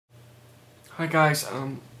Hi guys,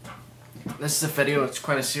 this is a video. It's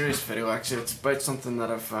quite a serious video actually. It's about something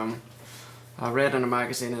that I read in a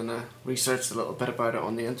magazine, and I researched a little bit about it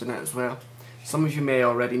on the internet as well. Some of you may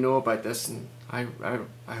already know about this, and I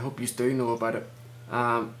hope you do know about it.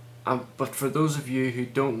 But for those of you who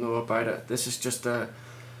don't know about it, this is just a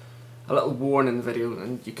little warning video,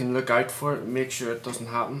 and you can look out for it and make sure it doesn't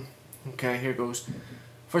happen. Okay, here goes.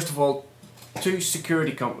 First of all, two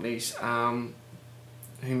security companies who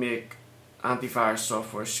make antivirus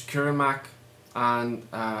software, SecureMac and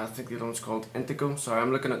I think the other one's called Intego. Sorry,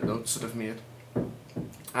 I'm looking at notes that I've made.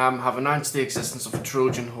 Have announced the existence of a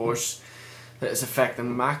Trojan horse that is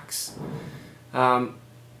affecting Macs. Now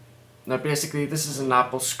basically this is an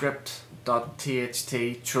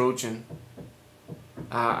AppleScript.txt Trojan,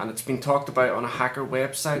 and it's been talked about on a hacker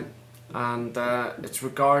website, and it's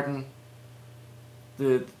regarding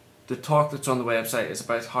the talk that's on the website is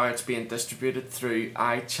about how it's being distributed through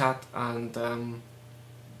iChat and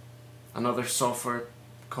another software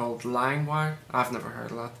called LimeWire. I've never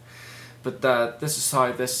heard of that, but this is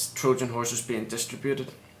how this Trojan horse is being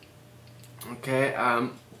distributed. Okay,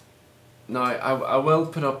 now I will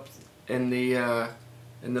put up in the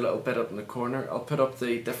little bit up in the corner, I'll put up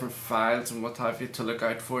the different files and what have you to look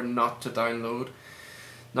out for, not to download.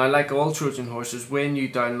 Now, like all Trojan horses, when you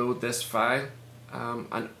download this file,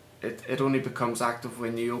 and it only becomes active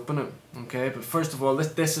when you open it. Okay, but first of all,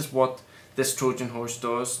 this is what this Trojan horse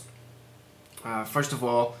does. First of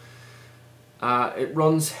all, it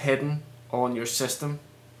runs hidden on your system,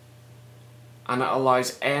 and it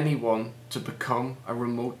allows anyone to become a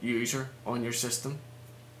remote user on your system.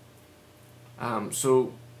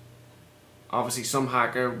 So obviously some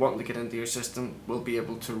hacker wanting to get into your system will be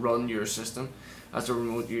able to run your system as a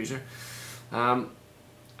remote user.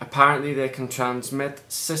 Apparently they can transmit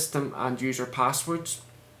system and user passwords,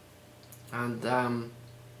 and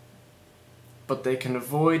but they can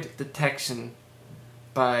avoid detection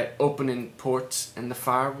by opening ports in the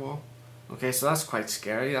firewall. Okay, so that's quite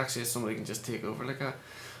scary actually, if somebody can just take over like that.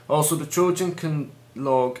 Also, the Trojan can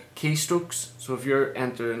log keystrokes, so if you're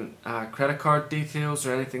entering credit card details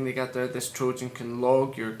or anything they get there, this Trojan can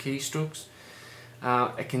log your keystrokes.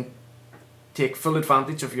 It can take full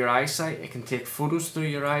advantage of your eyesight. It can take photos through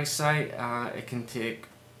your eyesight. It can take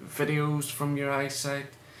videos from your eyesight.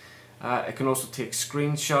 It can also take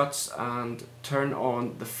screenshots and turn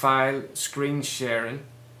on the file screen sharing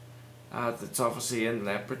that's obviously in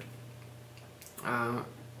Leopard. And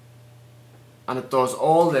it does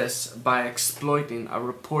all this by exploiting a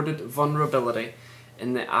reported vulnerability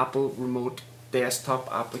in the Apple Remote Desktop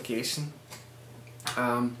application.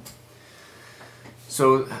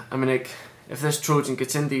 So I mean, like, if this Trojan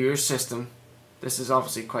gets into your system, this is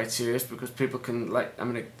obviously quite serious, because people can, like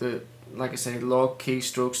I say, log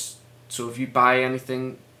keystrokes. So if you buy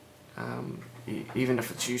anything, even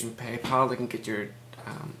if it's using PayPal, they can get your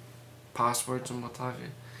passwords and what have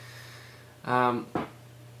you.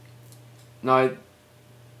 Now,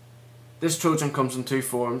 this Trojan comes in two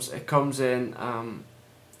forms. It comes in a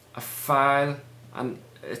file, and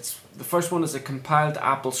the first one is a compiled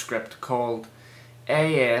AppleScript called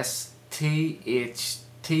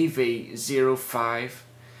ASTHTV05,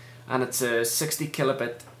 and it's a 60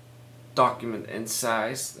 kilobit document in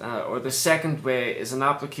size. Or the second way is an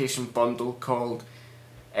application bundle called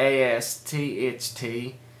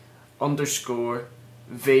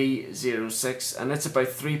ASTHT_V06, and it's about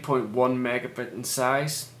 3.1 megabit in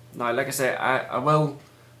size. Now, like I say, I will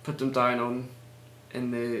put them down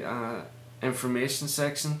in the information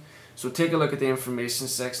section, so take a look at the information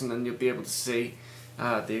section and you'll be able to see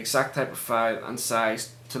the exact type of file and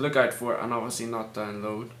size to look out for, and obviously not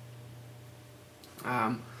download.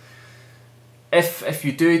 If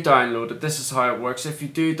you do download it, this is how it works. If you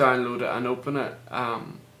do download it and open it,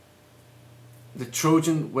 the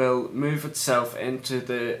Trojan will move itself into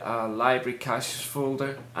the library caches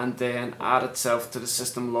folder and then add itself to the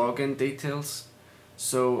system login details.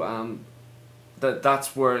 So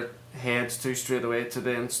that's where it heads to straight away to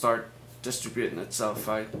then start distributing itself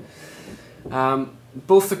out.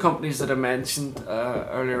 Both the companies that I mentioned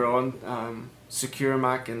earlier on,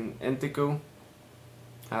 SecureMac and Intego,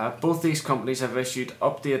 both these companies have issued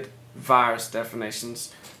updated virus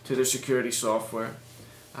definitions to their security software.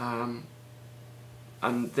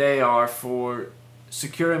 And they are, for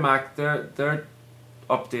SecureMac, their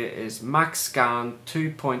update is MacScan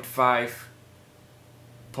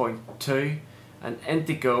 2.5.2, and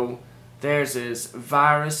Intego, theirs is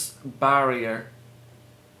VirusBarrier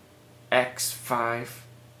X5.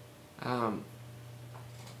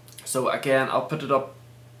 So again, I'll put it up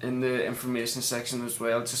in the information section as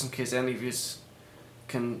well, just in case any of you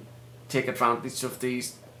can take advantage of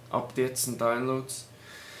these updates and downloads.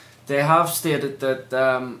 They have stated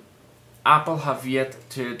that Apple have yet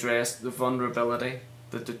to address the vulnerability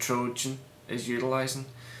that the Trojan is utilising.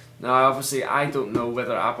 Now obviously I don't know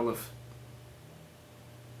whether Apple have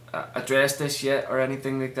addressed this yet or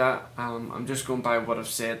anything like that. I'm just going by what I've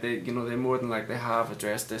said. They more than likely have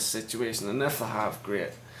addressed this situation, and if they have,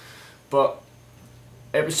 great. But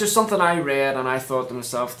it was just something I read, and I thought to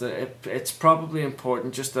myself that it's probably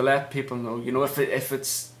important just to let people know. If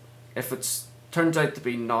it's turns out to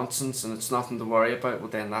be nonsense and it's nothing to worry about, well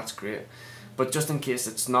then that's great. But just in case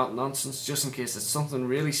it's not nonsense, just in case it's something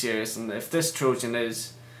really serious, and if this Trojan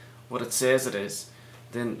is what it says it is,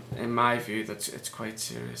 then in my view it's quite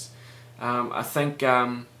serious. I think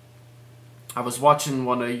I was watching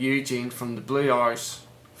one of Eugene from the Blue Hours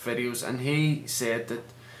videos, and he said that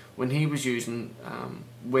when he was using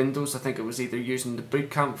Windows, I think it was either using the boot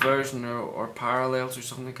camp version or Parallels or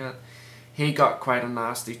something like that, he got quite a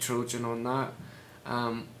nasty Trojan on that.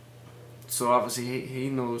 So obviously he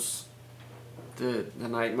knows the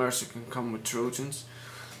nightmares that can come with Trojans.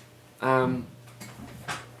 But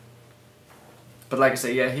like I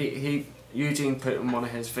say, yeah, Eugene put in one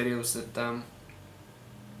of his videos that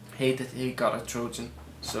he got a Trojan.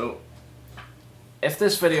 So if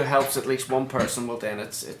this video helps at least one person, well then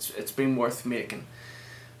it's been worth making.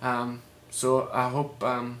 So I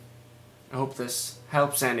hope this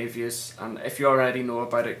helps any of you, and if you already know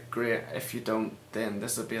about it, great. If you don't, then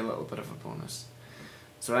this will be a little bit of a bonus.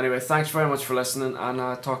 So anyway, thanks very much for listening, and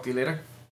I'll talk to you later.